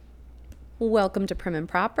Welcome to Prim and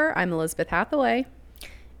Proper. I'm Elizabeth Hathaway.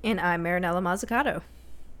 And I'm Marinella Mazzucato.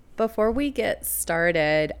 Before we get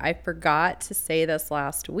started, I forgot to say this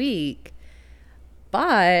last week,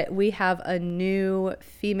 but we have a new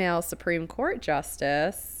female Supreme Court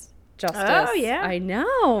justice. Oh, yeah. I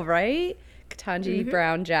know, right? Ketanji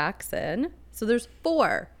Brown Jackson. So there's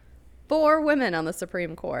four women on the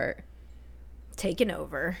Supreme Court. Taking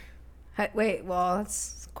over. Wait, well,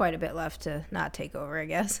 it's quite a bit left to not take over, I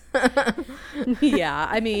guess. Yeah,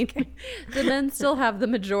 I mean, the men still have the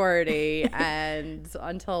majority, and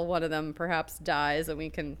until one of them perhaps dies and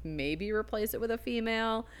we can maybe replace it with a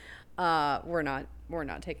female, we're not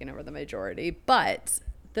taking over the majority. But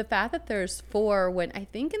the fact that there's four, when I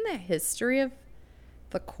think in the history of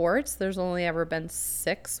the courts, there's only ever been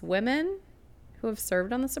 6 women who have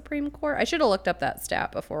served on the Supreme Court. I should have looked up that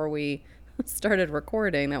stat before we started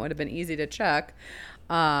recording. That would have been easy to check.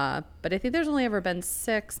 But I think there's only ever been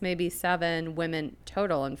 6, maybe 7 women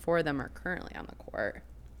total, and 4 of them are currently on the court.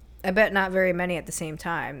 I bet not very many at the same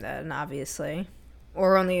time, then, obviously.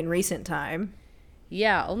 Or only in recent time.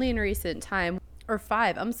 Yeah, only in recent time. Or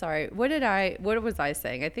 5. I'm sorry. What was I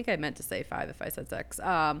saying? I think I meant to say 5 if I said 6.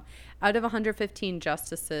 Out of 115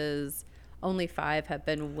 justices, only 5 have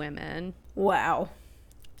been women. Wow.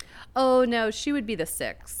 Oh, no, she would be the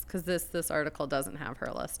 6th because this article doesn't have her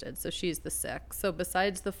listed. So she's the 6th. So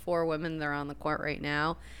besides the 4 women that are on the court right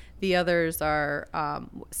now, the others are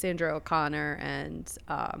Sandra O'Connor and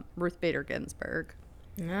Ruth Bader Ginsburg.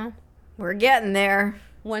 No, we're getting there.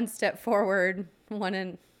 1 step forward,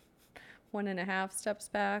 1.5 steps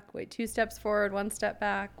back. Wait, 2 steps forward, 1 step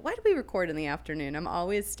back. Why do we record in the afternoon? I'm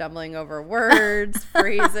always stumbling over words,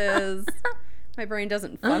 phrases. My brain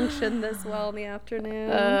doesn't function this well in the afternoon.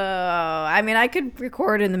 I mean, I could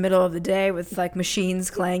record in the middle of the day with like machines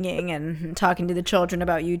clanging and talking to the children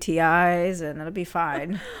about UTIs, and it'll be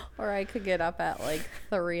fine. Or I could get up at like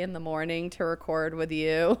 3 in the morning to record with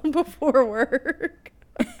you before work.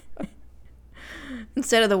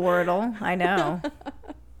 Instead of the Wordle, I know.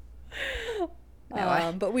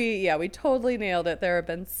 But we totally nailed it. There have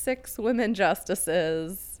been 6 women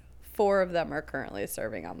justices. 4 of them are currently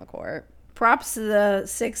serving on the court. Props to the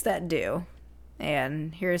 6 that do.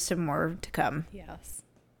 And here's some more to come. Yes.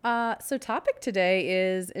 So topic today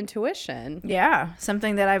is intuition. Yeah,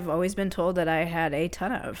 something that I've always been told that I had a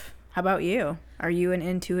ton of. How about you? Are you an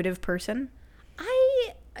intuitive person?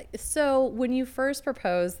 So when you first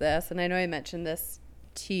proposed this, and I know I mentioned this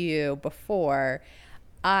to you before,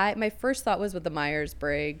 my first thought was with the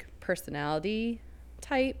Myers-Briggs personality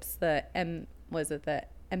types, the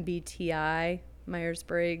MBTI,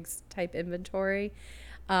 Myers-Briggs type inventory,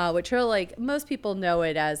 which are like, most people know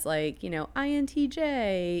it as like,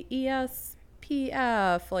 INTJ,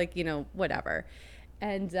 ESPF, like, whatever.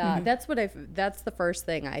 And that's the first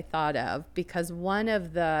thing I thought of, because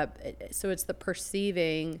it's the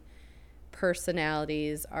perceiving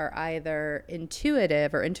personalities are either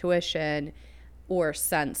intuitive or intuition or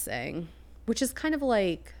sensing, which is kind of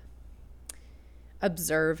like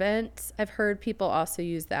observant. I've heard people also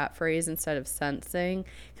use that phrase instead of sensing,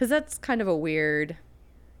 because that's kind of a weird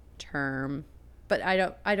term, but I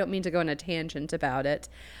don't mean to go on a tangent about it.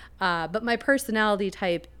 But my personality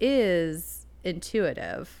type is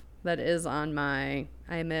intuitive. That is on I'm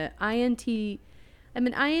an INTJ,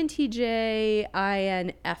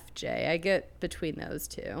 INFJ. I get between those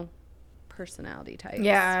two personality types.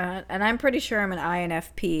 Yeah, and I'm pretty sure I'm an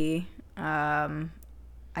INFP.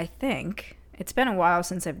 I think. It's been a while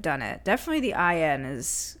since I've done it. Definitely the IN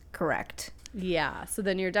is correct. Yeah, so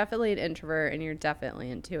then you're definitely an introvert and you're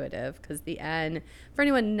definitely intuitive, because the N, for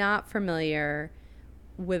anyone not familiar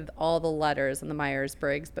with all the letters in the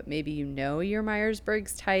Myers-Briggs, but maybe your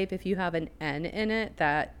Myers-Briggs type, if you have an N in it,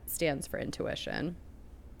 that stands for intuition.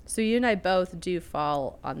 So you and I both do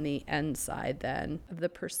fall on the N side then of the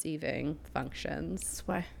perceiving functions.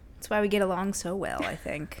 That's why we get along so well, I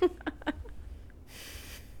think.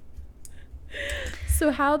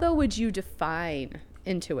 So how, though, would you define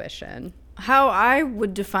intuition? How I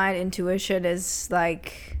would define intuition is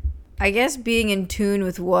like, I guess being in tune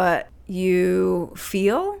with what you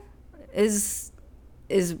feel is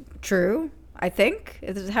true, I think.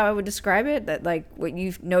 Is how I would describe it, that like what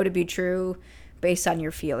you know to be true based on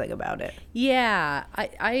your feeling about it. Yeah,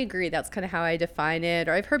 I agree. That's kind of how I define it.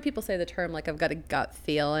 Or I've heard people say the term like, I've got a gut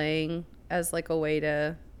feeling, as like a way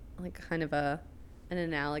to, like, kind of an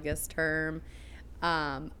analogous term.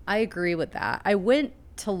 I agree with that. I went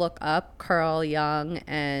to look up Carl Jung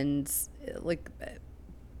and like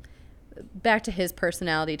back to his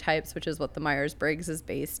personality types, which is what the Myers-Briggs is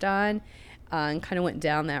based on. and kind of went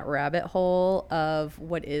down that rabbit hole of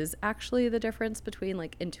what is actually the difference between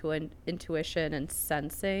like intuition and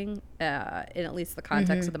sensing, in at least the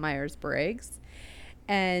context of the Myers-Briggs.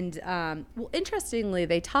 And well, interestingly,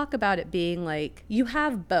 they talk about it being like you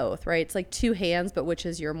have both, right? It's like two hands, but which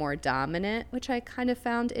is your more dominant, which I kind of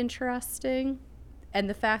found interesting. And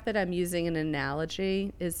the fact that I'm using an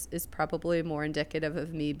analogy is probably more indicative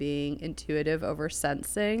of me being intuitive over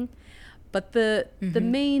sensing. But the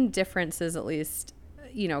main difference is, at least,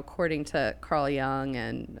 you know, according to Carl Jung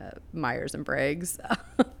and Myers and Briggs,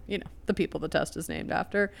 you know, the people the test is named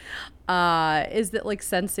after, is that like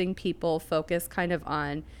sensing people focus kind of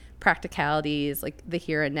on practicalities, like the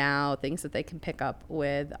here and now, things that they can pick up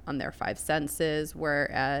with on their five senses,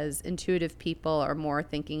 whereas intuitive people are more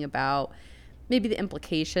thinking about maybe the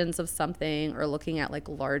implications of something or looking at like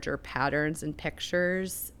larger patterns and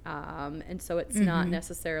pictures. And so it's not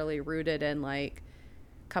necessarily rooted in like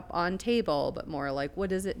cup on table, but more like, what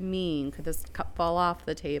does it mean? Could this cup fall off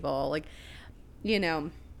the table? Like, you know,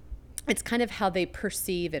 it's kind of how they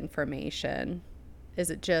perceive information. Is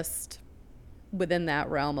it just within that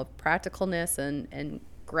realm of practicalness and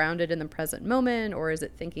grounded in the present moment? Or is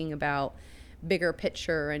it thinking about bigger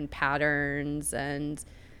picture and patterns and,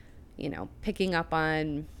 you know, picking up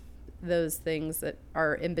on those things that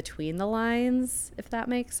are in between the lines, if that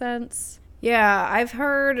makes sense? Yeah, I've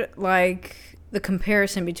heard like the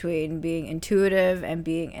comparison between being intuitive and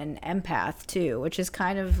being an empath too, which is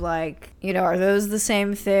kind of like, you know, are those the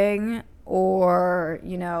same thing? Or,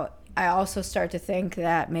 you know, I also start to think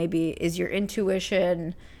that maybe is your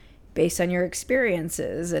intuition based on your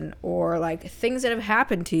experiences and or like things that have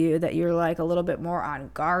happened to you that you're like a little bit more on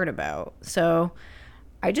guard about. So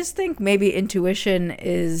I just think maybe intuition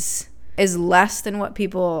is less than what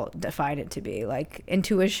people define it to be. Like,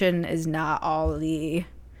 intuition is not all the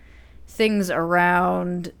things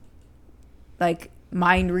around, like,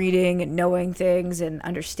 mind reading and knowing things and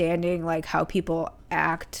understanding, like, how people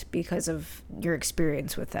act because of your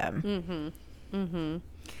experience with them.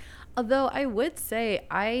 Although I would say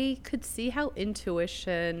I could see how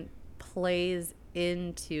intuition plays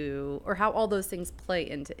into, or how all those things play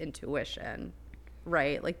into intuition.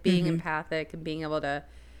 Right? Like being empathic and being able to,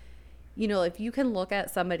 you know, if you can look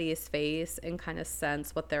at somebody's face and kind of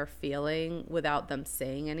sense what they're feeling without them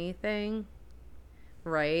saying anything,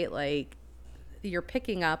 right? Like you're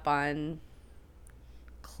picking up on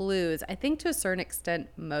clues. I think to a certain extent,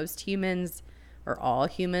 most humans or all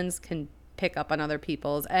humans can pick up on other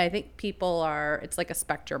people's. And I think people are, it's like a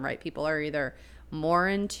spectrum, right? People are either more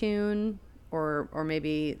in tune or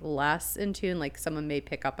maybe less in tune. Like someone may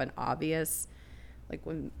pick up on obvious, like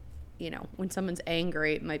when, you know, when someone's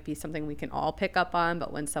angry, it might be something we can all pick up on.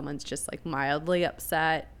 But when someone's just like mildly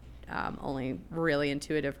upset, only really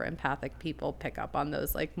intuitive or empathic people pick up on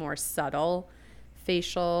those like more subtle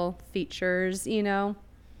facial features, you know,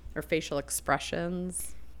 or facial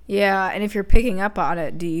expressions. Yeah, and if you're picking up on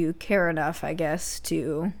it, do you care enough, I guess,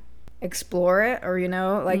 to explore it? Or, you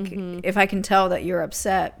know, like if I can tell that you're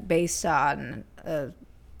upset based on a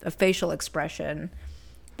facial expression,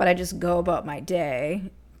 but I just go about my day,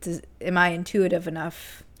 am I intuitive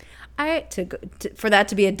enough for that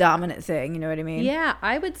to be a dominant thing? You know what I mean? Yeah,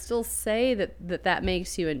 I would still say that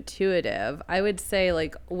makes you intuitive. I would say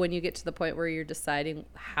like when you get to the point where you're deciding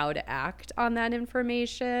how to act on that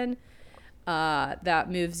information, that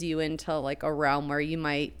moves you into like a realm where you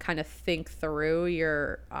might kind of think through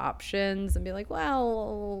your options and be like,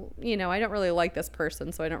 well, you know, I don't really like this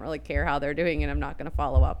person, so I don't really care how they're doing and I'm not going to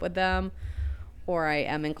follow up with them. Or I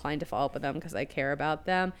am inclined to follow up with them because I care about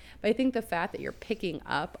them. But I think the fact that you're picking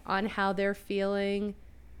up on how they're feeling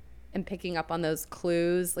and picking up on those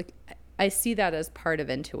clues, like I see that as part of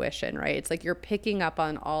intuition, right? It's like you're picking up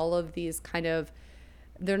on all of these kind of,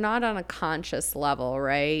 they're not on a conscious level,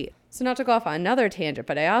 right? So not to go off on another tangent,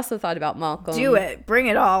 but I also thought about Malcolm. Do it. Bring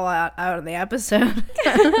it all out of the episode.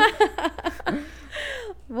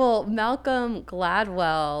 Well, Malcolm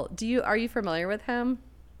Gladwell, are you familiar with him?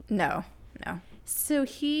 No. So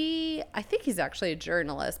I think he's actually a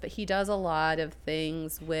journalist, but he does a lot of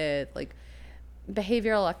things with like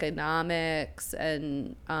behavioral economics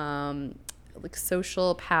and like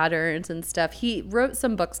social patterns and stuff. He wrote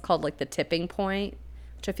some books called like The Tipping Point,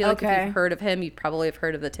 which I feel like if you've heard of him, you probably have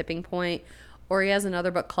heard of The Tipping Point. Or he has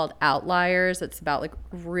another book called Outliers. It's about like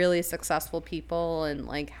really successful people and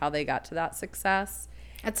like how they got to that success.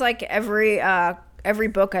 It's like every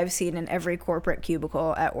book I've seen in every corporate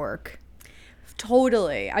cubicle at work.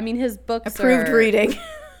 Totally. I mean, his books approved reading.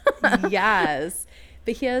 Yes.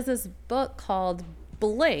 But he has this book called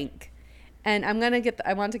Blink. And I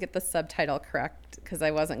want to get the subtitle correct because I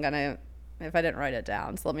wasn't going to if I didn't write it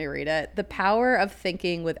down, so let me read it. The power of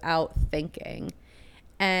thinking without thinking.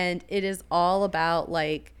 And it is all about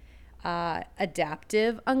like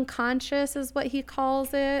adaptive unconscious is what he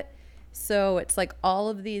calls it. So it's like all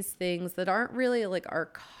of these things that aren't really like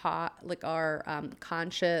our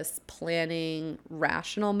conscious planning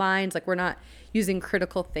rational minds. Like we're not using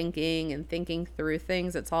critical thinking and thinking through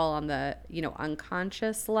things. It's all on the, you know,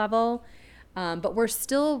 unconscious level. But we're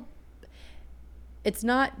still, it's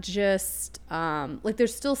not just like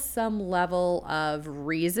there's still some level of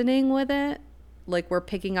reasoning with it. Like we're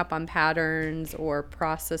picking up on patterns or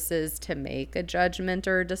processes to make a judgment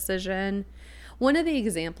or a decision. One of the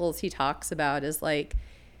examples he talks about is like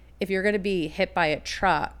if you're going to be hit by a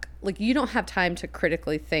truck, like you don't have time to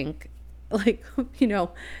critically think, like, you know,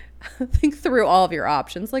 think through all of your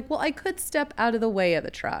options. Like, well, I could step out of the way of the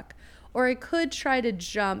truck, or I could try to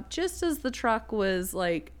jump just as the truck was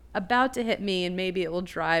like about to hit me, and maybe it will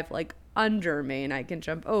drive like under me and I can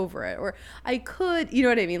jump over it. Or I could, you know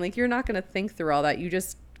what I mean? Like you're not going to think through all that. You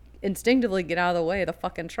just instinctively get out of the way of the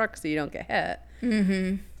fucking truck so you don't get hit.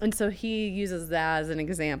 Mm-hmm. And so he uses that as an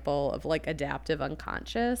example of like adaptive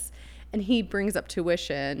unconscious. And he brings up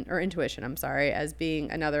intuition, as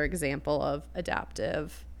being another example of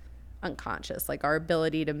adaptive unconscious, like our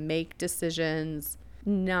ability to make decisions,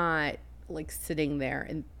 not like sitting there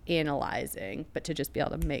and analyzing, but to just be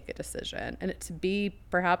able to make a decision and it to be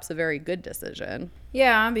perhaps a very good decision.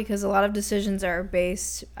 Yeah, because a lot of decisions are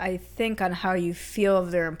based, I think, on how you feel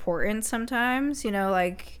of their importance sometimes. You know,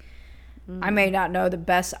 like I may not know the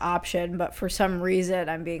best option, but for some reason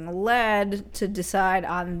I'm being led to decide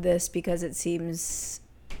on this because it seems,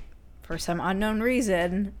 for some unknown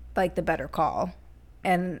reason, like the better call.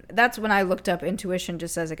 And that's when I looked up intuition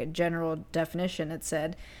just as like a general definition. It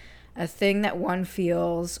said, a thing that one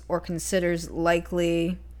feels or considers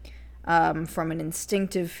likely from an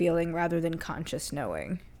instinctive feeling rather than conscious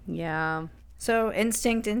knowing. Yeah. So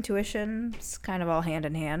instinct, intuition, it's kind of all hand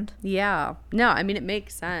in hand. Yeah. No, I mean, it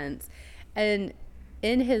makes sense. And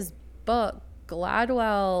in his book,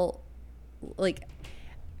 Gladwell, like,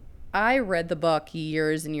 I read the book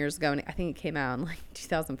years and years ago, and I think it came out in like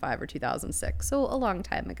 2005 or 2006, so a long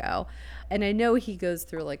time ago. And I know he goes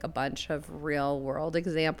through like a bunch of real world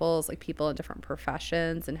examples, like people in different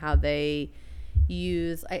professions and how they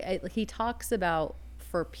use, he talks about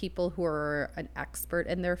for people who are an expert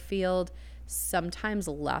in their field, sometimes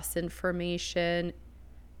less information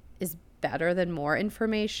is better than more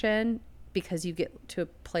information, because you get to a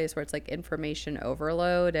place where it's like information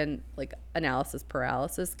overload and like analysis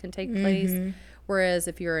paralysis can take place. Whereas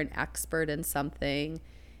if you're an expert in something,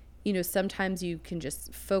 you know, sometimes you can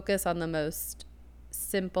just focus on the most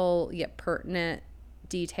simple yet pertinent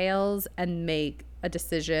details and make a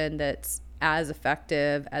decision that's as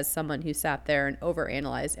effective as someone who sat there and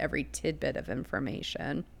overanalyzed every tidbit of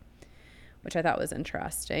information, which I thought was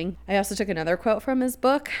interesting. I also took another quote from his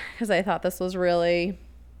book because I thought this was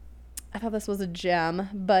a gem.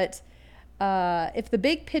 But if the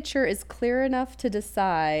big picture is clear enough to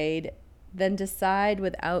decide, then decide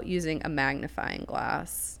without using a magnifying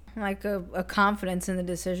glass. Like a confidence in the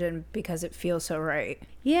decision because it feels so right.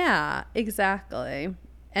 Yeah, exactly.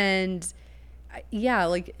 And yeah,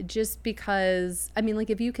 like just because, I mean, like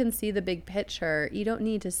if you can see the big picture, you don't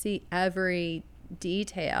need to see every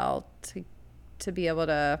detail to be able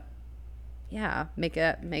to, yeah, make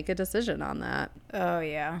a decision on that. Oh,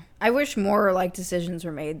 yeah. I wish more, like, decisions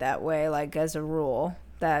were made that way, like, as a rule.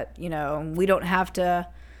 That, you know, we don't have to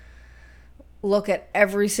look at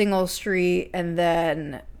every single street and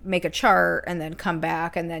then make a chart and then come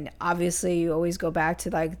back. And then, obviously, you always go back to,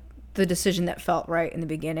 like, the decision that felt right in the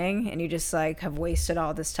beginning. And you just, like, have wasted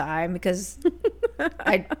all this time. Because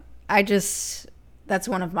I just, that's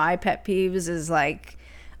one of my pet peeves is, like,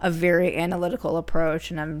 a very analytical approach,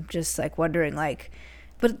 and I'm just like wondering, like,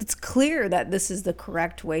 but it's clear that this is the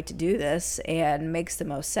correct way to do this and makes the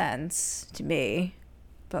most sense to me,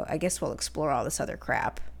 but I guess we'll explore all this other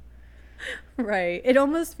crap. Right. It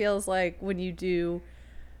almost feels like when you do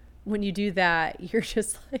that, you're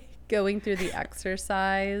just like going through the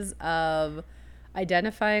exercise of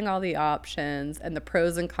identifying all the options and the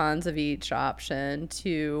pros and cons of each option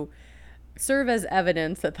to serve as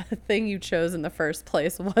evidence that the thing you chose in the first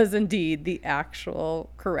place was indeed the actual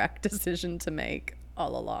correct decision to make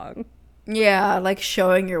all along. Yeah, like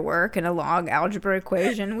showing your work in a long algebra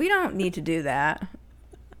equation. We don't need to do that.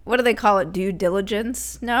 What do they call it? Due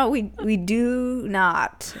diligence? No, we do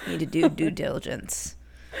not need to do due diligence.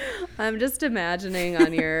 I'm just imagining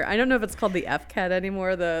on your, I don't know if it's called the FCAT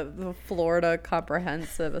anymore, the Florida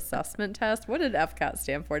Comprehensive Assessment Test. What did FCAT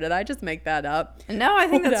stand for? Did I just make that up? No, I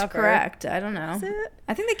think that's Whatever. correct. I don't know. Is it?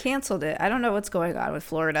 I think they canceled it. I don't know what's going on with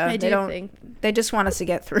Florida. I They do don't. think. They just want us to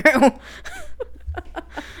get through.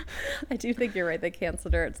 I do think you're right. They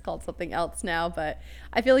canceled her. It's called something else now, but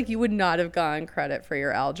I feel like you would not have gotten credit for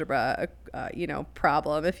your algebra,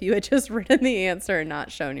 problem if you had just written the answer and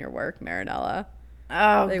not shown your work, Marinella.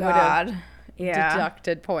 Oh They would have God. Yeah.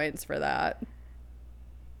 Deducted points for that.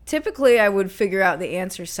 Typically, I would figure out the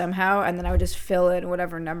answer somehow, and then I would just fill in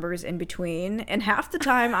whatever numbers in between. And half the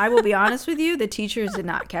time, I will be honest with you, the teachers did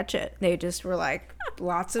not catch it. They just were like,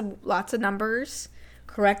 lots of numbers,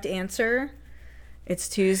 correct answer. It's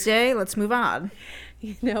Tuesday. Let's move on.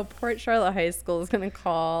 Port Charlotte High School is going to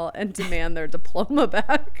call and demand their diploma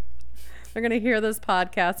back. They're going to hear this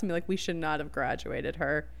podcast and be like, we should not have graduated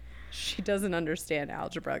her. She doesn't understand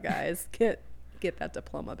algebra, guys. Get that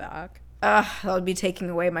diploma back. That would be taking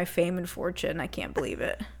away my fame and fortune. I can't believe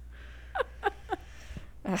it.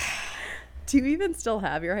 Do you even still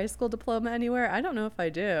have your high school diploma anywhere? I don't know if I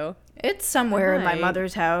do. It's somewhere in my Right.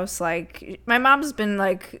 mother's house. Like, my mom's been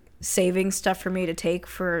like saving stuff for me to take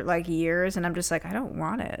for like years, and I'm just like, I don't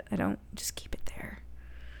want it. I don't, just keep it there.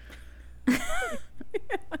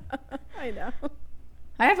 I know.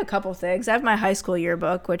 I have a couple things. I have my high school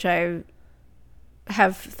yearbook, which I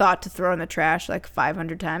have thought to throw in the trash like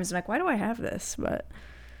 500 times. I'm like, why do I have this? But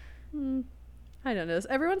I don't know.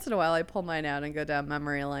 Every once in a while I pull mine out and go down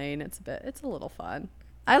memory lane. It's a little fun.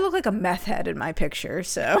 I look like a meth head in my picture,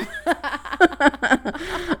 so.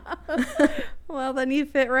 Well, then you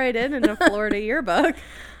fit right in a Florida yearbook.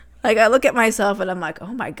 Like, I look at myself and I'm like,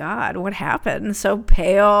 oh my God, what happened? So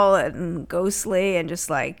pale and ghostly and just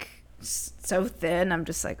like so thin. I'm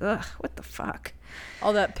just like, ugh, what the fuck?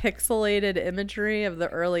 All that pixelated imagery of the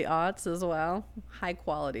early aughts as well. High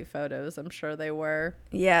quality photos, I'm sure they were.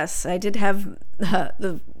 Yes, I did have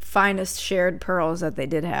the finest shared pearls that they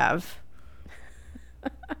did have.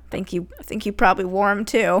 I think you probably wore them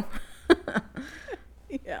too.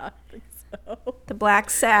 Yeah, I think so. The black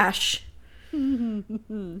sash.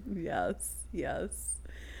 Yes.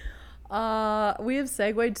 We have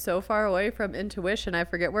segued so far away from intuition, I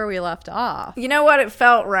forget where we left off. You know what? It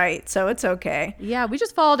felt right, so it's okay. Yeah, we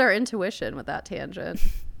just followed our intuition with that tangent.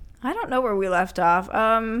 I don't know where we left off.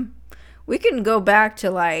 We can go back to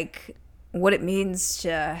like what it means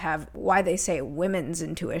to have, why they say women's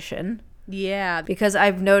intuition. Yeah. Because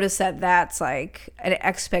I've noticed that that's like an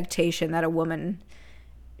expectation that a woman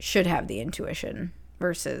should have the intuition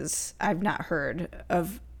versus I've not heard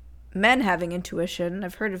of men having intuition.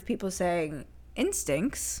 I've heard of people saying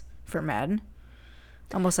instincts for men,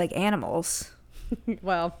 almost like animals.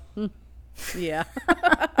 Well, yeah.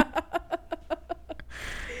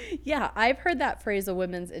 Yeah, I've heard that phrase, a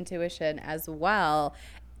women's intuition, as well.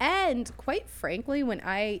 And quite frankly, when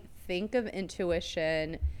I think of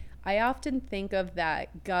intuition, I often think of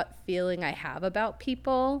that gut feeling I have about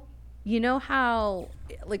people. You know how,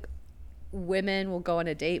 like, women will go on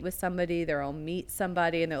a date with somebody, they'll meet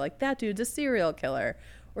somebody, and they're like, that dude's a serial killer,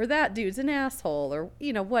 or that dude's an asshole, or,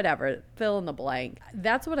 whatever, fill in the blank.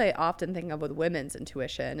 That's what I often think of with women's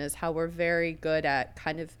intuition, is how we're very good at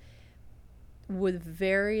kind of, with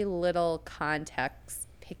very little context,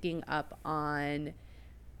 picking up on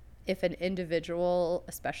if an individual,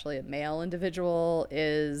 especially a male individual,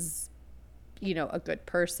 is, a good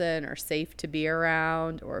person or safe to be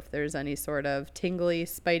around, or if there's any sort of tingly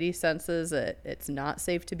spidey senses that it's not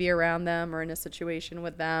safe to be around them or in a situation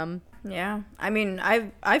with them. Yeah. I mean,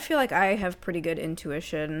 I feel like I have pretty good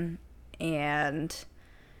intuition, and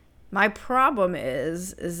my problem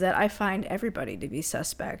is that I find everybody to be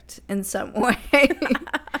suspect in some way.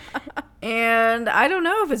 And I don't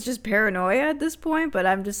know if it's just paranoia at this point, but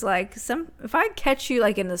I'm just like, if I catch you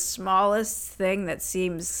like in the smallest thing that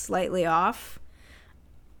seems slightly off,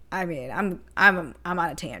 I mean, I'm on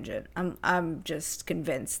a tangent. I'm just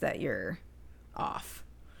convinced that you're off.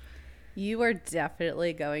 You are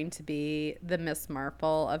definitely going to be the Miss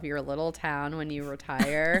Marple of your little town when you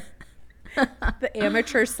retire. The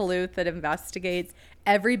amateur sleuth that investigates.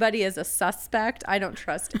 Everybody is a suspect. I don't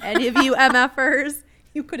trust any of you MFers.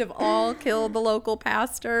 You could have all killed the local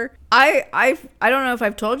pastor. I don't know if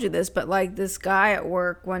I've told you this, but like this guy at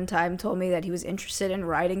work one time told me that he was interested in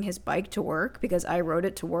riding his bike to work because I rode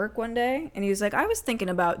it to work one day. And he was like, I was thinking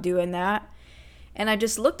about doing that. And I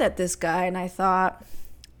just looked at this guy and I thought,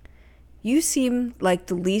 you seem like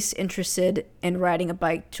the least interested in riding a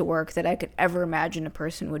bike to work that I could ever imagine a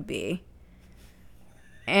person would be.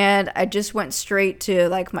 And I just went straight to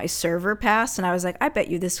like my server pass and I was like, I bet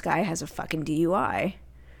you this guy has a fucking DUI.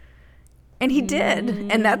 And he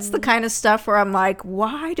did. And that's the kind of stuff where I'm like,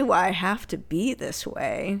 why do I have to be this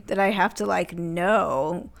way? That I have to like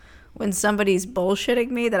know when somebody's bullshitting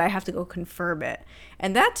me that I have to go confirm it.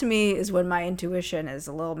 And that to me is when my intuition is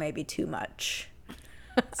a little maybe too much.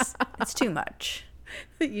 It's too much.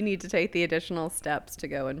 You need to take the additional steps to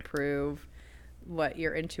go and prove what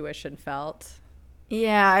your intuition felt.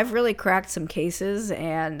 Yeah, I've really cracked some cases,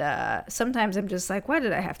 and sometimes I'm just like, why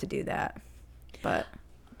did I have to do that? But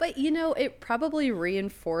you know, it probably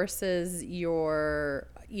reinforces your,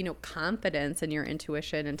 you know, confidence in your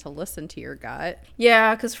intuition and to listen to your gut.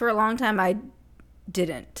 yeah, because for a long time I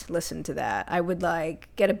didn't listen to that. I would like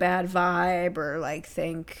get a bad vibe or like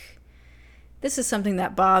think this is something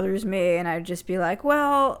that bothers me, and I'd just be like,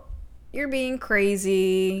 well, you're being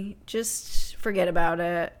crazy, just forget about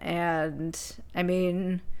it. And I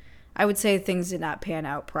mean, I would say things did not pan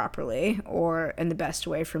out properly or in the best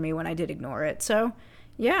way for me when I did ignore it. So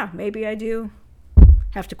yeah, maybe I do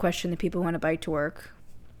have to question the people who want to bike to work.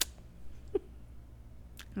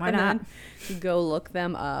 Why And not? then go look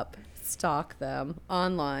them up, stalk them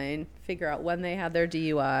online, figure out when they had their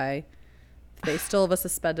DUI, if they still have a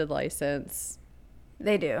suspended license.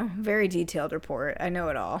 They do. Very detailed report. I know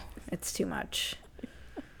it all. It's too much.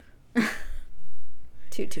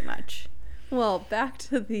 Too much. Well, back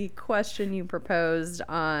to the question you proposed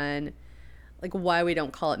on like why we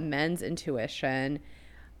don't call it men's intuition.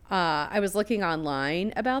 I was looking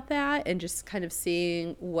online about that and just kind of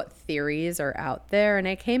seeing what theories are out there. And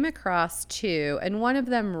I came across two, and one of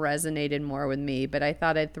them resonated more with me, but I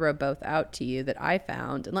thought I'd throw both out to you that I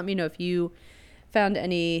found. And let me know if you found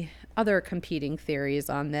any other competing theories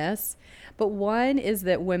on this. But one is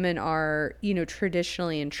that women are, you know,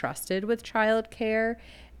 traditionally entrusted with childcare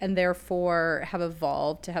and therefore have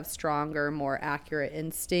evolved to have stronger, more accurate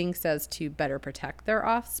instincts as to better protect their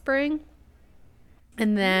offspring.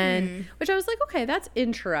 And then, which I was like, okay, that's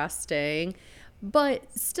interesting, but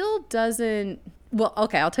still doesn't. Well,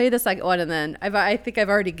 okay, I'll tell you the second one, and then I think I've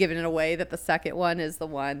already given it away that the second one is the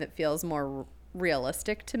one that feels more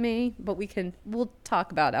realistic to me, but we'll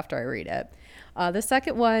talk about it after I read it. The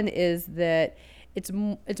second one is that it's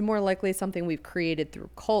more likely something we've created through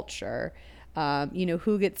culture. You know,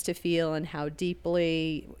 who gets to feel and how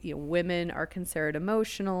deeply. You know, women are considered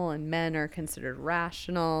emotional and men are considered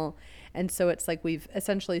rational. And so it's like we've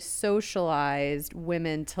essentially socialized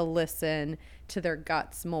women to listen to their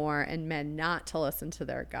guts more and men not to listen to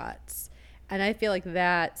their guts. And I feel like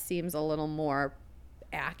that seems a little more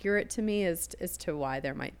accurate to me as to why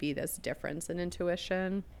there might be this difference in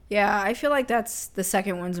intuition. Yeah, I feel like that's the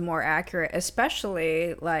second one's more accurate,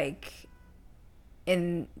 especially like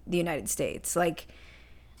in the United States. Like,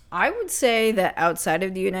 I would say that outside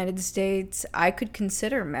of the United States, I could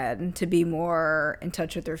consider men to be more in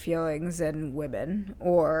touch with their feelings than women,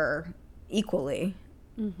 or equally.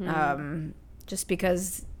 Just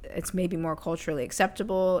because it's maybe more culturally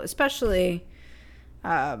acceptable, especially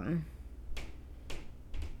when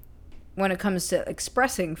it comes to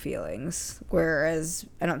expressing feelings, whereas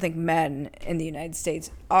I don't think men in the United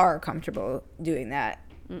States are comfortable doing that,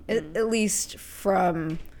 at least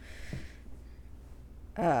from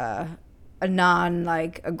a non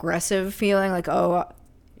like aggressive feeling, like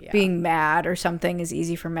being mad or something is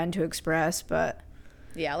easy for men to express. But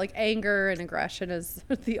yeah, like anger and aggression is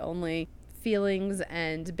the only feelings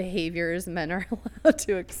and behaviors men are allowed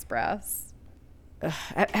to express.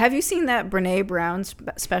 Have you seen that Brene Brown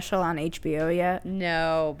special on HBO yet?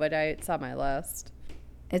 No, but it's on my list.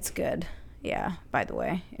 It's good. Yeah, by the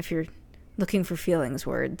way, if you're looking for feelings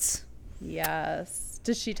words. Yes.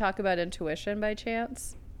 Does she talk about intuition by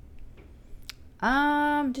chance?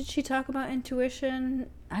 Did she talk about intuition?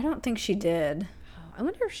 I don't think she did. Oh, I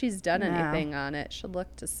wonder if she's done anything on it. Should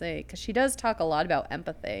look to see, because she does talk a lot about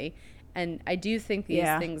empathy, and I do think these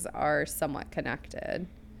things are somewhat connected.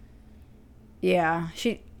 Yeah,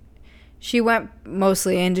 she went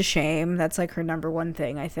mostly into shame. That's like her number one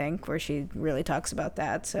thing, I think, where she really talks about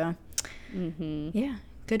that. So, yeah,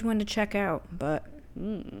 good one to check out. But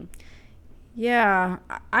yeah,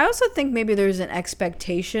 I also think maybe there's an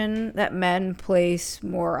expectation that men place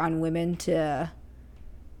more on women to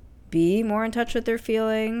be more in touch with their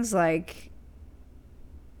feelings, like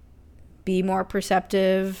be more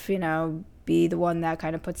perceptive, you know, be the one that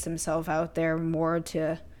kind of puts himself out there more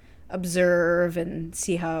to observe and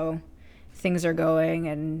see how things are going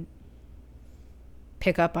and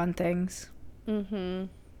pick up on things.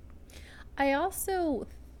 I also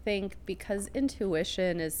think because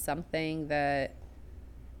intuition is something that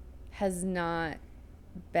has not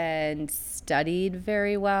been studied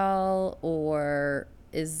very well or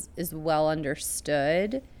is well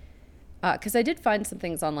understood, Because I did find some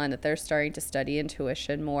things online that they're starting to study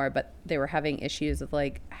intuition more, but they were having issues with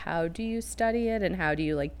like, how do you study it and how do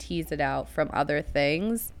you like tease it out from other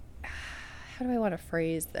things? How do I want to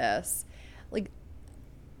phrase this? Like,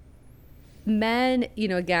 men,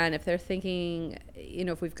 again, if they're thinking,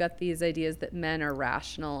 if we've got these ideas that men are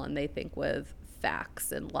rational and they think with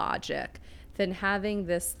facts and logic, then having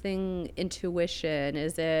this thing, intuition,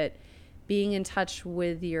 is it being in touch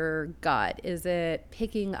with your gut? Is it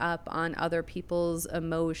picking up on other people's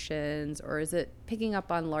emotions, or is it picking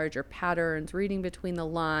up on larger patterns, reading between the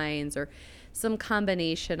lines, or some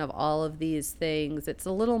combination of all of these things? It's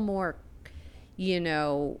a little more,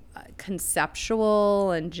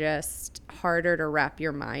 conceptual and just harder to wrap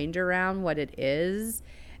your mind around what it is.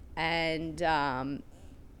 And I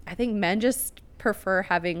think men just prefer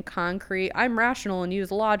having concrete, I'm rational and use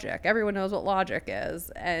logic. Everyone knows what logic is.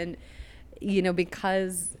 And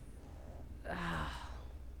because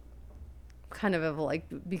kind of have like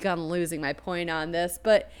begun losing my point on this,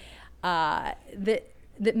 but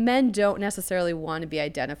that men don't necessarily want to be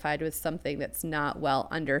identified with something that's not well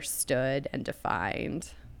understood and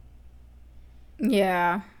defined.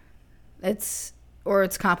 Yeah. It's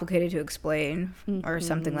complicated to explain or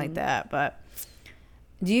something like that. But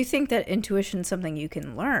do you think that intuition is something you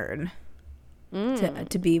can learn?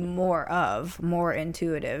 To be more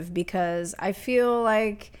intuitive? Because I feel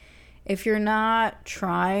like if you're not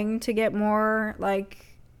trying to get more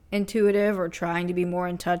like intuitive or trying to be more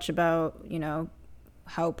in touch about,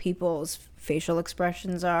 how people's facial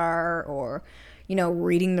expressions are, or,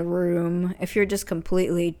 reading the room, if you're just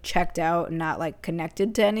completely checked out and not like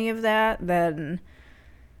connected to any of that, then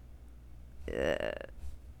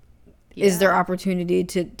is there opportunity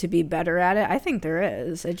to be better at it? I think there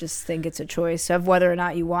is. I just think it's a choice of whether or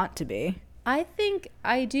not you want to be. I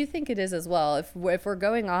do think it is as well. If we're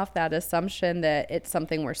going off that assumption that it's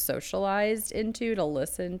something we're socialized into, to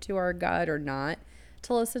listen to our gut or not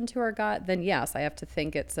to listen to our gut, then yes, I have to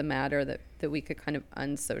think it's a matter that we could kind of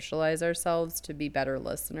unsocialize ourselves to be better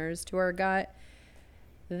listeners to our gut.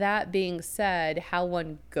 That being said, how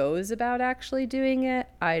one goes about actually doing it,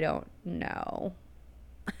 I don't know.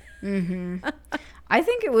 I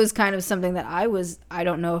think it was kind of something that I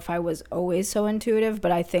don't know if I was always so intuitive,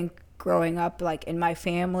 but I think growing up, like in my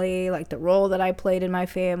family, like the role that I played in my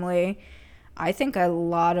family, I think a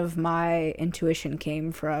lot of my intuition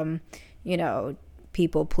came from,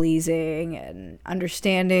 people pleasing and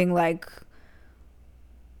understanding like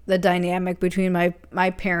the dynamic between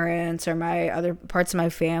my parents or my other parts of my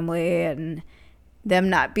family, and them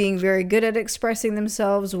not being very good at expressing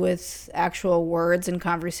themselves with actual words and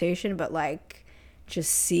conversation, but like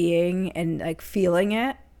just seeing and like feeling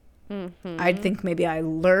it. I think maybe I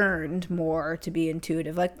learned more to be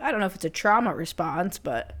intuitive. Like, I don't know if it's a trauma response,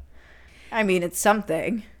 but I mean, it's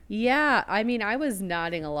something. Yeah, I mean, I was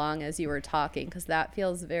nodding along as you were talking because that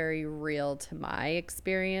feels very real to my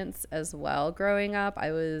experience as well. Growing up,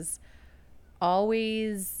 I was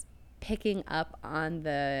always picking up on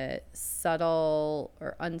the subtle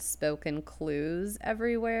or unspoken clues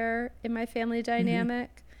everywhere in my family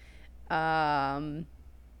dynamic. And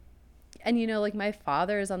like my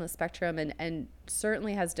father is on the spectrum and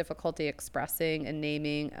certainly has difficulty expressing and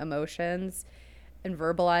naming emotions and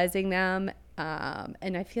verbalizing them.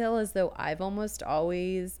 And I feel as though I've almost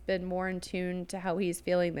always been more in tune to how he's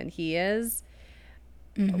feeling than he is.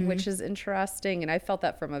 Which is interesting. And I felt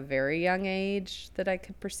that from a very young age, that I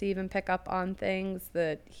could perceive and pick up on things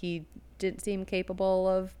that he didn't seem capable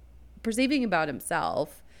of perceiving about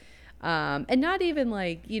himself. And not even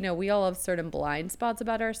like, we all have certain blind spots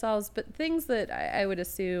about ourselves, but things that I would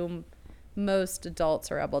assume most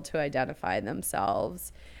adults are able to identify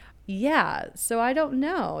themselves. Yeah. So I don't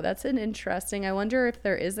know. That's an interesting, I wonder if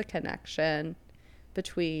there is a connection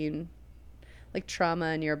between like trauma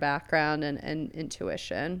and your background and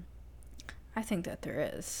intuition. I think that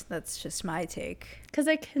there is. That's just my take. Because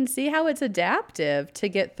I can see how it's adaptive to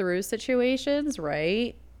get through situations,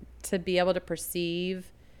 right? To be able to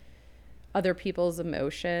perceive other people's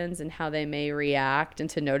emotions and how they may react, and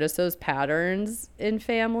to notice those patterns in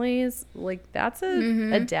families. Like, that's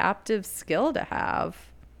a adaptive skill to have.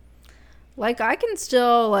 Like, I can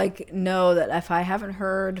still, like, know that if I haven't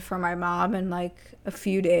heard from my mom in, like, a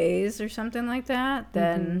few days or something like that,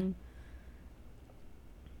 then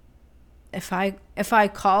if I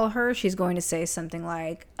call her, she's going to say something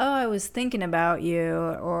like, oh, I was thinking about you,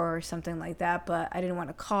 or something like that, but I didn't want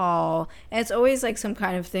to call. And it's always, like, some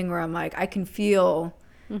kind of thing where I'm, like, I can feel,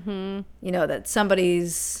 that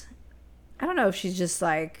somebody's, I don't know if she's just,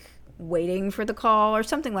 like, waiting for the call or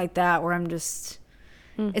something like that, where I'm just...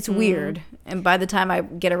 It's weird. And by the time I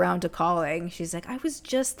get around to calling, she's like, I was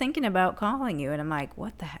just thinking about calling you. And I'm like,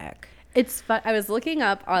 what the heck? It's fun. I was looking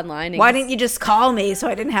up online. Why didn't you just call me so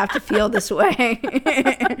I didn't have to feel this way?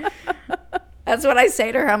 That's what I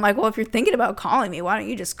say to her. I'm like, well, if you're thinking about calling me, why don't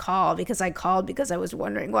you just call? Because I called because I was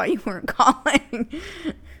wondering why you weren't calling.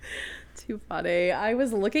 Too funny. I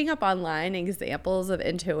was looking up online examples of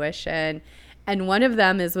intuition, and one of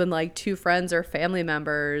them is when like two friends or family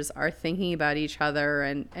members are thinking about each other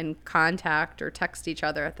and contact or text each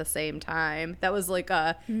other at the same time. That was like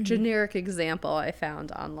a generic example I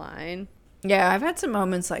found online. Yeah, I've had some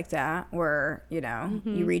moments like that where, you know,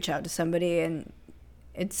 you reach out to somebody and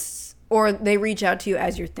it's, or they reach out to you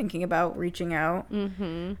as you're thinking about reaching out.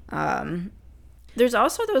 There's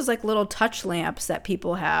also those like little touch lamps that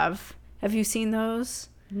people have. Have you seen those?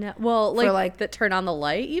 No, well, like that turn on the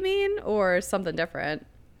light, you mean, or something different?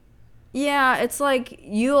 Yeah, it's like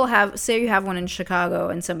you'll have, say you have one in Chicago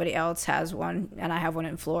and somebody else has one and I have one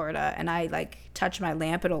in Florida and I like touch my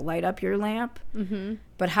lamp, it'll light up your lamp.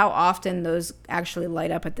 But how often those actually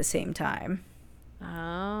light up at the same time?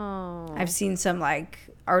 Oh. I've seen some like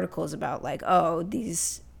articles about like, oh,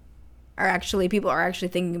 these are actually, people are actually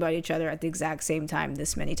thinking about each other at the exact same time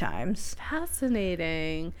this many times.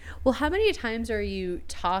 Fascinating. Well, how many times are you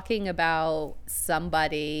talking about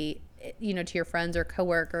somebody, you know, to your friends or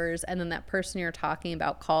coworkers, and then that person you're talking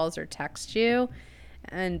about calls or texts you,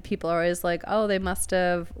 and people are always like, oh, they must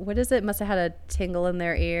have, what is it? Must have had a tingle in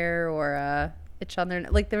their ear or a itch on their,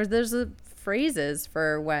 like there's phrases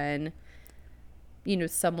for when, you know,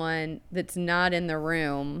 someone that's not in the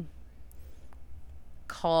room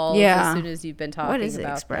calls as soon as you've been talking about what is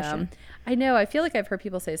the expression? them. I know. I feel like I've heard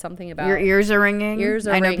people say something about your ears are ringing. Ears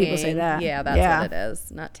are I know ringing. people say that. Yeah, that's what it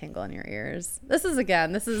is. Not tingle in your ears. This is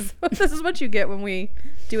this is what you get when we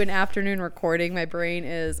do an afternoon recording. My brain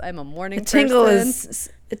is, I'm a morning person.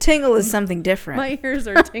 A tingle is something different. My ears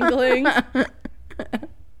are tingling.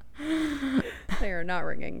 They are not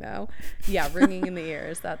ringing though. Yeah, ringing in the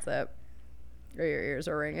ears. That's it. Or your ears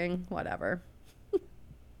are ringing. Whatever.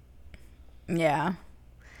 Yeah.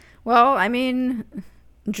 Well, I mean,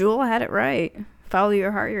 Jewel had it right. Follow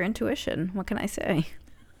your heart, your intuition. What can I say?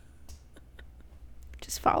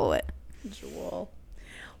 Just follow it. Jewel.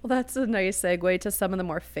 Well, that's a nice segue to some of the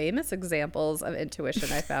more famous examples of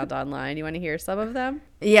intuition I found online. You want to hear some of them?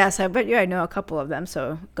 Yes, I bet you I know a couple of them,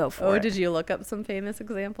 so go for it. Oh, did you look up some famous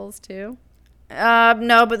examples too?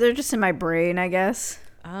 No, but they're just in my brain, I guess.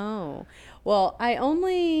 Oh. Well, I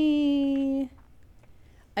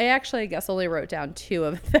actually, I guess, only wrote down two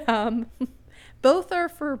of them. Both are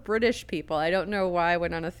for British people. I don't know why I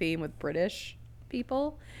went on a theme with British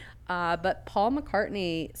people. But Paul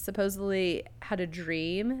McCartney supposedly had a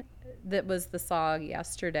dream that was the song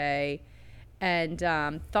Yesterday and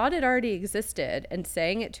thought it already existed and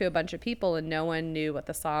sang it to a bunch of people and no one knew what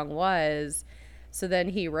the song was. So then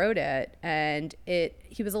he wrote it, and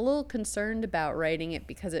he was a little concerned about writing it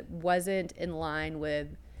because it wasn't in line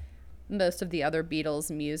with most of the other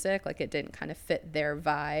Beatles music. Like, it didn't kind of fit their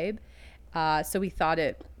vibe. So he thought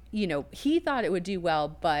he thought it would do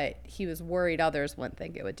well, but he was worried others wouldn't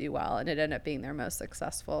think it would do well. And it ended up being their most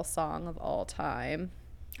successful song of all time.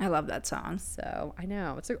 I love that song. So I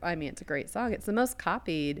know it's a great song. It's the most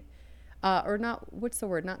copied, or not, what's the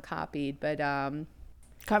word? Not copied, but,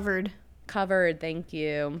 covered. Thank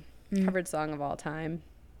you. Covered song of all time.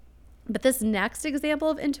 But this next example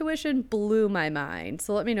of intuition blew my mind.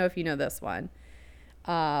 So let me know if you know this one.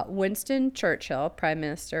 Winston Churchill, Prime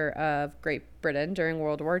Minister of Great Britain during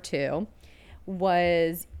World War II,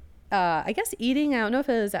 was, I guess, eating. I don't know if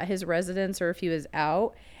it was at his residence or if he was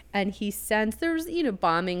out. And he sensed there was,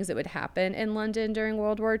 bombings that would happen in London during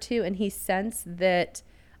World War II. And he sensed that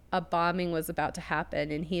a bombing was about to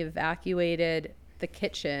happen. And he evacuated the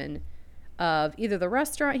kitchen of either the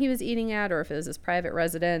restaurant he was eating at or if it was his private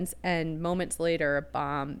residence, and moments later a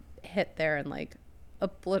bomb hit there and like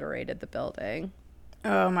obliterated the building.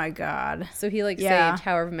 Oh my God. So he saved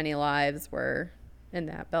however many lives were in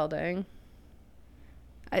that building.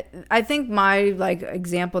 I think my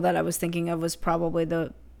example that I was thinking of was probably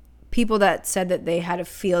the people that said that they had a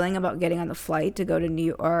feeling about getting on the flight to go to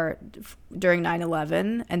New York during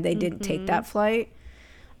 9/11 and they didn't take that flight.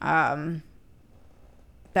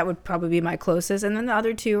 That would probably be my closest. And then the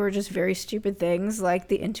other two are just very stupid things like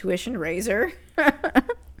the Intuition razor.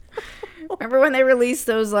 Remember when they released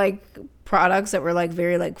those products that were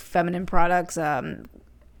very feminine products?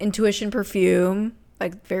 Intuition perfume,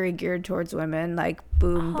 very geared towards women,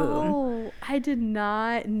 boom. Oh, I did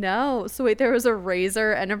not know. So wait, there was a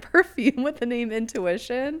razor and a perfume with the name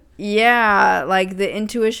Intuition? Yeah, the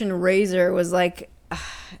Intuition razor was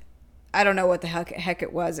I don't know what the heck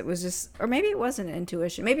it was. It was just, or maybe it wasn't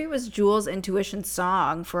intuition. Maybe it was Jules' intuition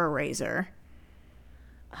song for a razor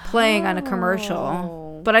playing on a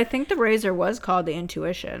commercial. But I think the razor was called the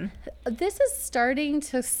Intuition. This is starting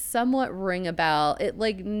to somewhat ring a bell. It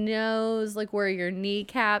like knows like where your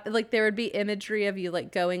kneecap, like there would be imagery of you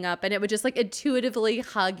like going up, and it would just like intuitively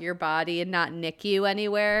hug your body and not nick you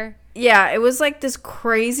anywhere. Yeah, it was like this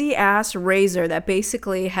crazy ass razor that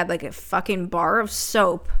basically had like a fucking bar of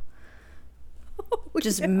soap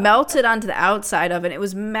just melted onto the outside of it. It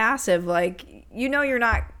was massive. Like, you know, you're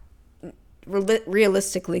not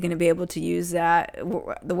realistically going to be able to use that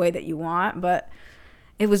the way that you want, but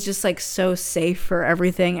it was just like so safe for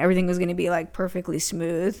everything. Everything was going to be like perfectly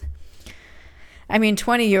smooth. I mean,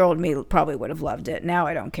 20-year-old me probably would have loved it. Now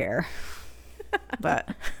I don't care. But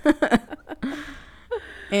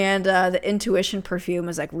and the Intuition perfume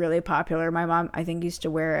was like really popular. My mom, I think, used to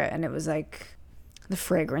wear it, and it was like the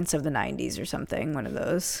fragrance of the 90s or something, one of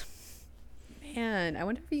those. Man, I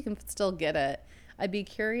wonder if you can still get it. I'd be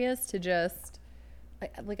curious to just,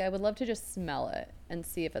 like, I would love to just smell it and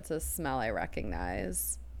see if it's a smell I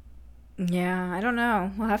recognize. Yeah, I don't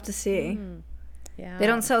know. We'll have to see. Yeah. They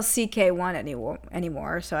don't sell CK1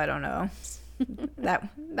 anymore, so I don't know.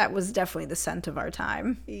 That was definitely the scent of our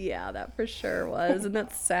time. Yeah, that for sure was. And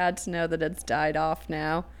that's sad to know that it's died off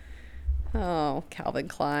now. Oh, Calvin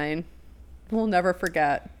Klein. We'll never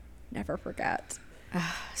forget. Never forget.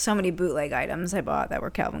 So many bootleg items I bought that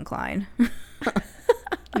were Calvin Klein.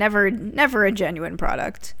 Never a genuine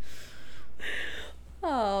product.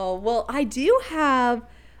 Oh, well, I do have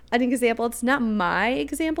an example. It's not my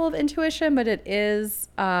example of intuition, but it is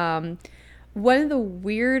one of the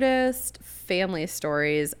weirdest family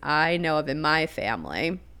stories I know of in my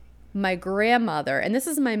family. My grandmother, and this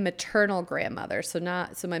is my maternal grandmother, so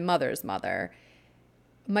my mother's mother.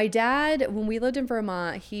 My dad, when we lived in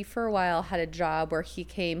Vermont, he for a while had a job where he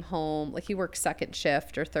came home, like he worked second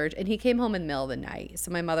shift or third, and he came home in the middle of the night.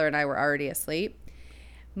 So my mother and I were already asleep.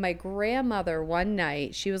 My grandmother one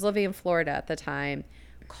night, she was living in Florida at the time,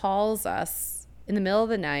 calls us in the middle of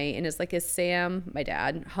the night and is like, is Sam, my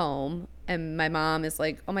dad, home? And my mom is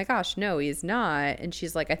like, oh my gosh, no, he's not. And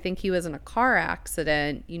she's like, I think he was in a car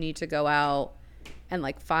accident. You need to go out and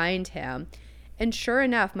like find him. And sure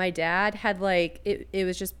enough, my dad had like, it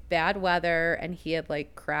was just bad weather, and he had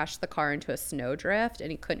like crashed the car into a snowdrift and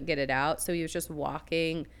he couldn't get it out. So he was just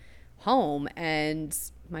walking home, and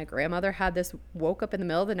my grandmother woke up in the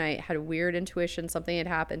middle of the night, had a weird intuition, something had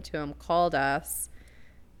happened to him, called us,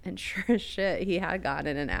 and sure as shit, he had gotten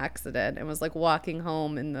in an accident and was like walking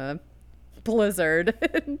home in the blizzard.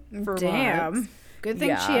 Damn. Good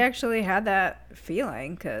thing she actually had that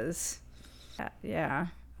feeling, because, yeah.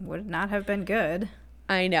 Would not have been good.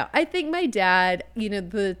 I know. I think my dad,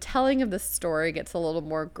 the telling of the story gets a little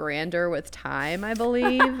more grander with time, I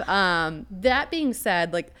believe. That being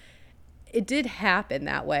said, like, it did happen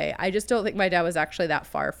that way. I just don't think my dad was actually that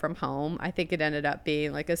far from home. I think it ended up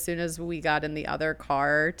being like, as soon as we got in the other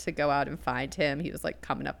car to go out and find him, he was like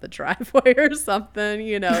coming up the driveway or something,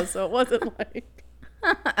 so it wasn't like...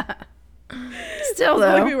 Still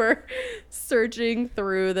though, like we were searching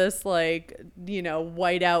through this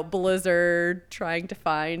whiteout blizzard trying to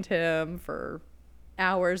find him for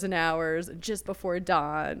hours and hours. Just before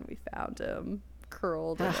dawn, we found him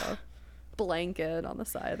curled in a blanket on the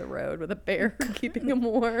side of the road with a bear keeping him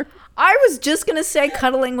warm. I was just gonna say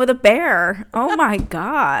cuddling with a bear. Oh my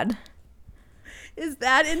god. Is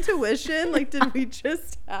that intuition? Like, did we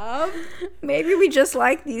just have? Maybe we just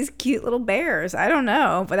like these cute little bears. I don't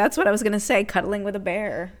know. But that's what I was going to say, cuddling with a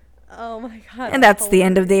bear. Oh, my God. And that's the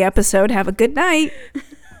end of the episode. Have a good night.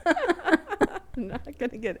 I'm not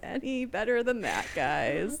going to get any better than that,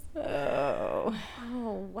 guys. Oh,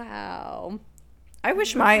 wow. I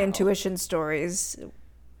wish my intuition stories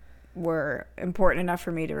were important enough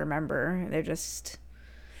for me to remember. They're just...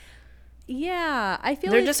 Yeah, I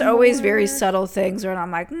feel they're just always very subtle things where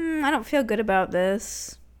I'm like, I don't feel good about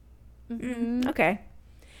this. Okay.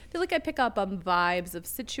 I feel like I pick up on vibes of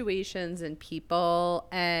situations and people,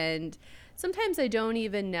 and sometimes I don't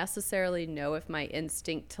even necessarily know if my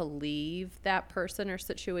instinct to leave that person or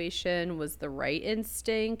situation was the right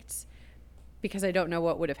instinct, because I don't know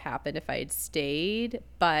what would have happened if I had stayed.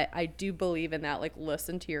 But I do believe in that, like,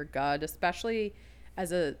 listen to your gut, especially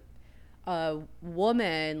as a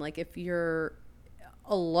woman. Like, if you're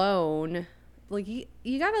alone, like,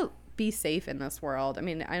 you gotta be safe in this world. I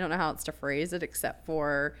mean, I don't know how else to phrase it, except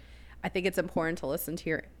for I think it's important to listen to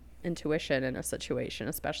your intuition in a situation,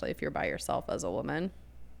 especially if you're by yourself as a woman.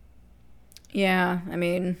 Yeah, I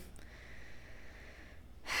mean,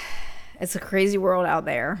 it's a crazy world out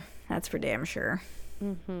there. That's for damn sure.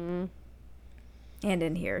 And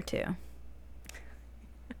in here too.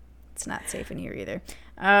 It's not safe in here either.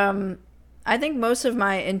 I think most of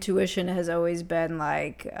my intuition has always been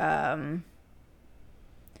like a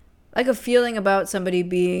feeling about somebody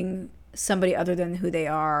being somebody other than who they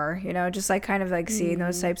are, you know, just like kind of like seeing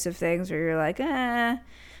those types of things where you're like, I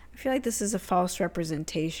feel like this is a false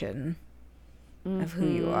representation of who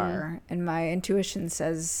you are. And my intuition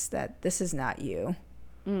says that this is not you.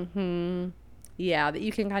 Yeah, that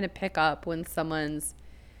you can kind of pick up when someone's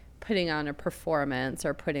putting on a performance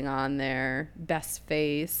or putting on their best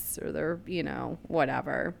face or their, you know,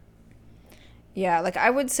 whatever. Yeah, like I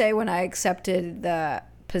would say when I accepted the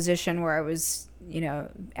position where I was, you know,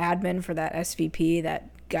 admin for that SVP that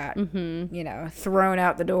got, you know, thrown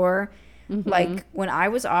out the door. Like when I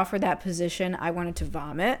was offered that position, I wanted to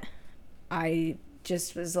vomit. I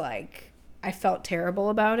just was like, I felt terrible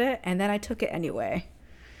about it. And then I took it anyway.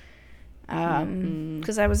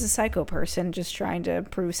 Because I was a psycho person just trying to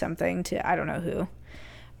prove something to I don't know who.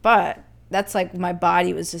 But that's like my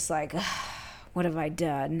body was just like, what have I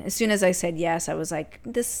done? As soon as I said yes, I was like,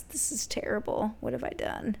 this is terrible. What have I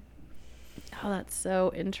done? Oh, that's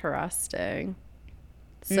so interesting.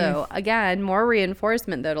 So again, more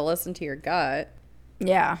reinforcement though to listen to your gut.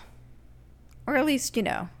 Yeah. Or at least, you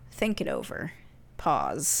know, think it over.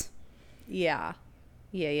 Pause. Yeah.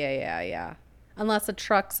 Yeah. Unless a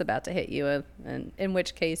truck's about to hit you, and in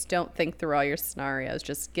which case, don't think through all your scenarios.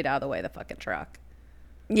 Just get out of the way of the fucking truck.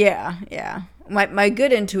 Yeah. My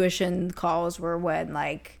good intuition calls were when,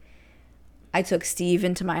 like, I took Steve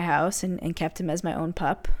into my house and kept him as my own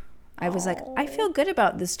pup. I was like, I feel good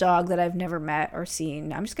about this dog that I've never met or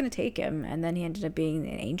seen. I'm just going to take him. And then he ended up being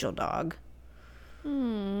an angel dog.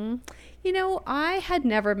 You know, I had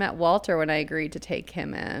never met Walter when I agreed to take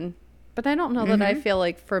him in. But I don't know that I feel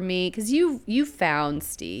like for me, because you found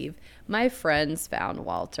Steve. My friends found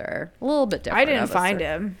Walter. A little bit different. I didn't find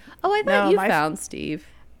him. Oh, I thought you found Steve.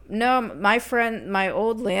 No, my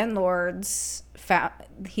old landlords,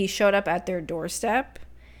 he showed up at their doorstep,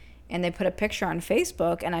 and they put a picture on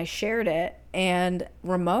Facebook, and I shared it, and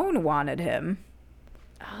Ramon wanted him.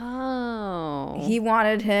 Oh. He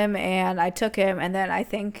wanted him, and I took him, and then I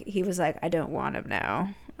think he was like, I don't want him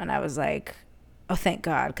now. And I was like, oh, thank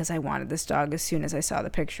God, because I wanted this dog as soon as I saw the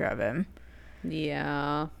picture of him.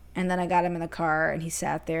 Yeah. And then I got him in the car, and he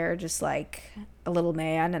sat there just like a little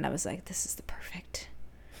man, and I was like, this is the perfect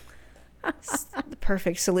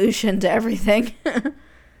solution to everything.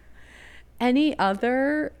 Any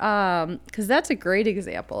other, because that's a great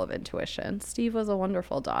example of intuition. Steve was a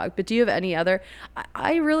wonderful dog, but do you have any other?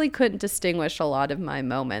 I really couldn't distinguish a lot of my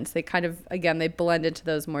moments. They kind of, again, they blend into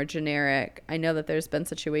those more generic. I know that there's been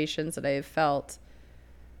situations that I have felt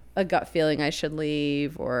a gut feeling I should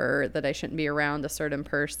leave or that I shouldn't be around a certain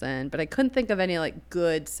person, but I couldn't think of any like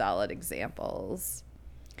good, solid examples.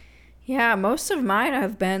 Yeah, most of mine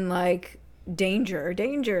have been like danger,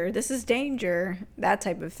 this is danger, that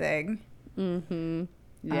type of thing.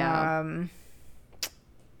 Yeah.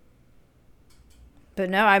 But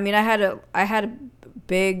no, I mean, I had a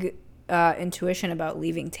big intuition about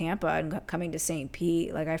leaving Tampa and coming to St.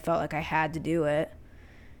 Pete. Like I felt like I had to do it,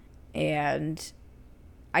 and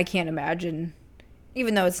I can't imagine,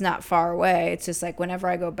 even though it's not far away. It's just like whenever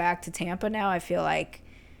I go back to Tampa now, I feel like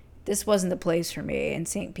this wasn't the place for me, and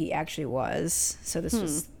St. Pete actually was. So this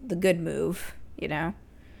was the good move, you know?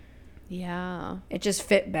 Yeah. It just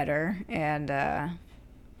fit better, and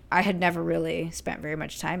I had never really spent very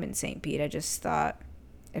much time in St. Pete. I just thought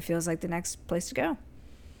it feels like the next place to go.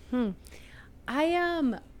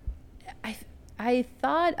 I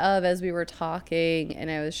thought of, as we were talking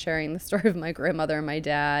and I was sharing the story of my grandmother and my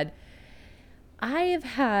dad, I have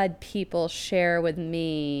had people share with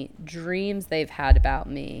me dreams they've had about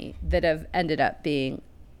me that have ended up being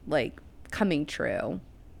like coming true.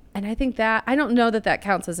 And I think that, I don't know that that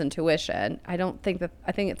counts as intuition. I think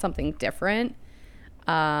it's something different.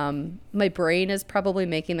 My brain is probably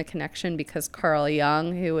making the connection because Carl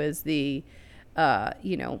Jung, who is the,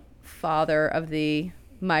 father of the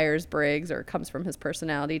Myers-Briggs, or comes from his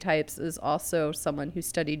personality types, is also someone who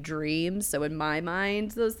studied dreams. So in my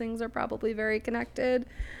mind, those things are probably very connected,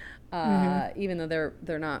 even though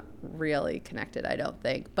they're not really connected, I don't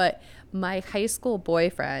think. But my high school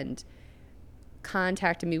boyfriend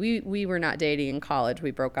contacted me. We were not dating in college.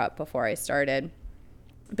 We broke up before I started.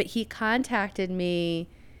 But he contacted me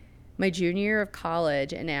my junior year of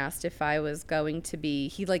college and asked if I was going to be,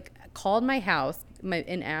 he like called my house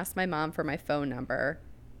and asked my mom for my phone number,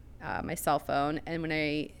 my cell phone. And when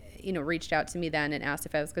I, reached out to me then and asked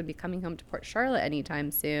if I was going to be coming home to Port Charlotte anytime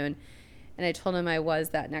soon. And I told him I was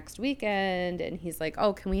that next weekend. And he's like,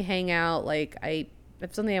 oh, can we hang out? Like, I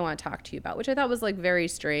have something I want to talk to you about, which I thought was like very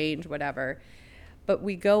strange, whatever. But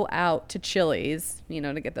we go out to Chili's, you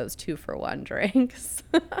know, to get those 2-for-1 drinks.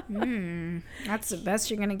 That's the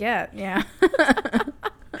best you're going to get. Yeah.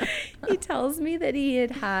 He tells me that he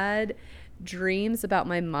had dreams about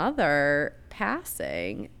my mother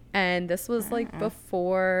passing. And this was like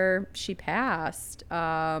before she passed,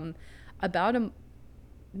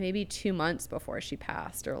 maybe 2 months before she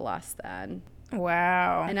passed or less than.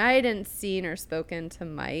 Wow. And I hadn't seen or spoken to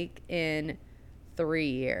Mike in 3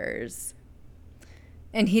 years.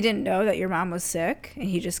 And he didn't know that your mom was sick, and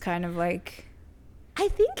he just kind of like... I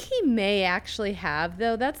think he may actually have,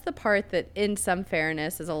 though. That's the part that, in some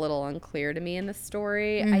fairness, is a little unclear to me in the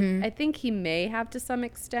story. I think he may have to some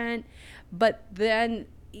extent. But then,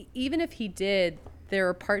 even if he did, there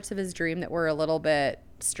were parts of his dream that were a little bit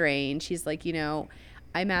strange. He's like, you know,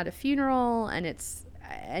 I'm at a funeral,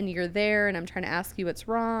 and you're there, and I'm trying to ask you what's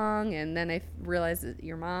wrong, and then I realize that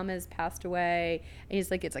your mom has passed away, and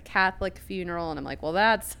he's like, it's a Catholic funeral, and I'm like, well,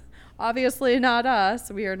 that's obviously not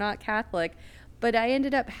us. We are not Catholic. But I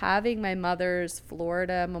ended up having my mother's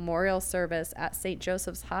Florida memorial service at St.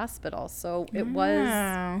 Joseph's Hospital, so it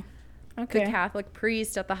was the Catholic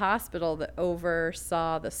priest at the hospital that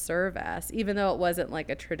oversaw the service, even though it wasn't like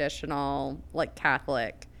a traditional like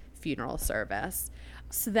Catholic funeral service.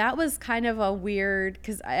 So that was kind of a weird,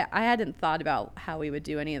 because I hadn't thought about how we would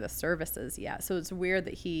do any of the services yet. So it's weird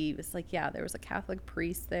that he was like, yeah, there was a Catholic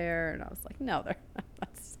priest there. And I was like, no,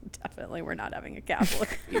 that's definitely, we're not having a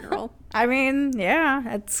Catholic funeral. I mean,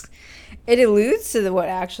 yeah, it alludes to what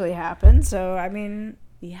actually happened. So, I mean...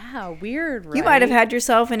 Yeah, weird, right? You might have had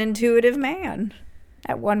yourself an intuitive man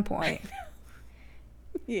at one point.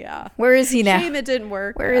 Yeah. Where is he now? Shame it didn't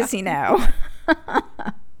work. Where is he now?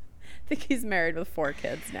 I think he's married with 4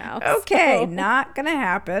 kids now. Okay, so. Not gonna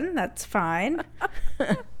happen. That's fine.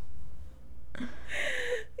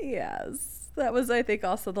 Yes. That was, I think,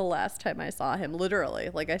 also the last time I saw him, literally.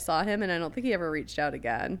 Like, I saw him, and I don't think he ever reached out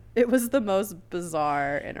again. It was the most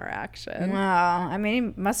bizarre interaction. Wow. I mean,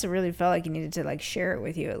 he must have really felt like he needed to, like, share it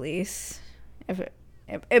with you at least.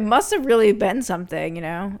 It must have really been something, you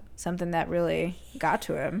know? Something that really got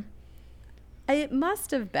to him. It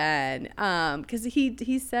must have been, because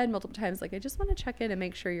he said multiple times, like, I just want to check in and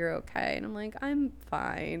make sure you're okay. And I'm like, I'm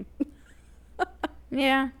fine.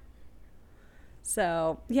 Yeah.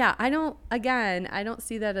 So, yeah, I don't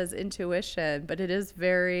see that as intuition, but it is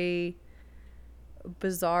very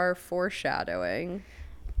bizarre foreshadowing.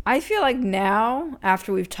 I feel like now,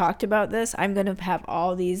 after we've talked about this, I'm going to have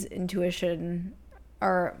all these intuition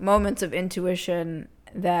or moments of intuition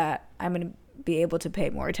that I'm going to be able to pay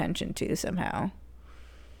more attention to somehow.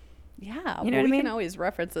 Yeah, you know what I mean? We can always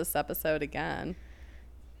reference this episode again.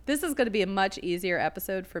 This is going to be a much easier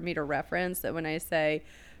episode for me to reference than when I say,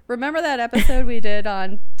 remember that episode we did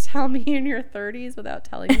on Tell Me in Your 30s without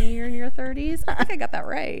telling me you're in your 30s? I think I got that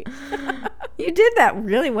right. You did that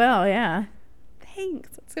really well, yeah. Thanks.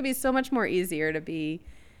 It's going to be so much more easier to be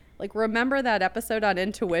like, remember that episode on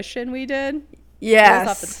intuition we did? Yes. It was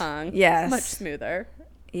off the tongue. Yes. Much smoother.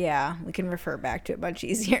 Yeah, we can refer back to it much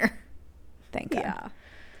easier. Thank God. Yeah.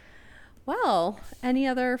 Well, any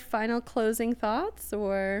other final closing thoughts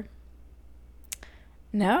or?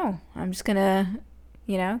 No, I'm just going to,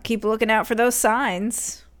 keep looking out for those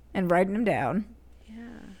signs and writing them down. Yeah.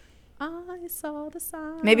 I saw the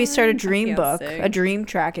sign. Maybe start a dream book, a dream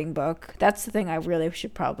tracking book. That's the thing I really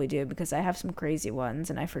should probably do because I have some crazy ones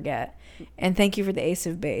and I forget. And thank you for the Ace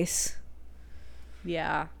of Base.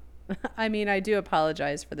 Yeah. I mean, I do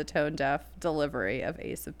apologize for the tone-deaf delivery of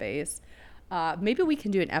Ace of Base. Maybe we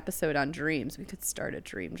can do an episode on dreams. We could start a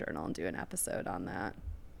dream journal and do an episode on that.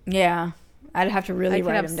 Yeah. I'd have to really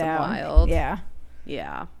write them down. Wild. Yeah.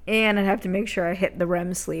 Yeah. And I'd have to make sure I hit the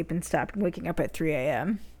REM sleep and stop waking up at 3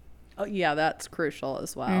 a.m. Oh, yeah, that's crucial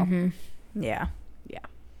as well. Mm-hmm. Yeah. Yeah.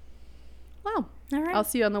 Well, all right. I'll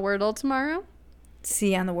see you on the Wordle tomorrow.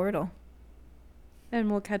 See you on the Wordle.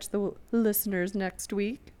 And we'll catch the listeners next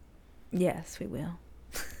week. Yes, we will.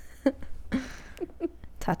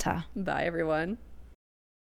 Ta-ta. Bye, everyone.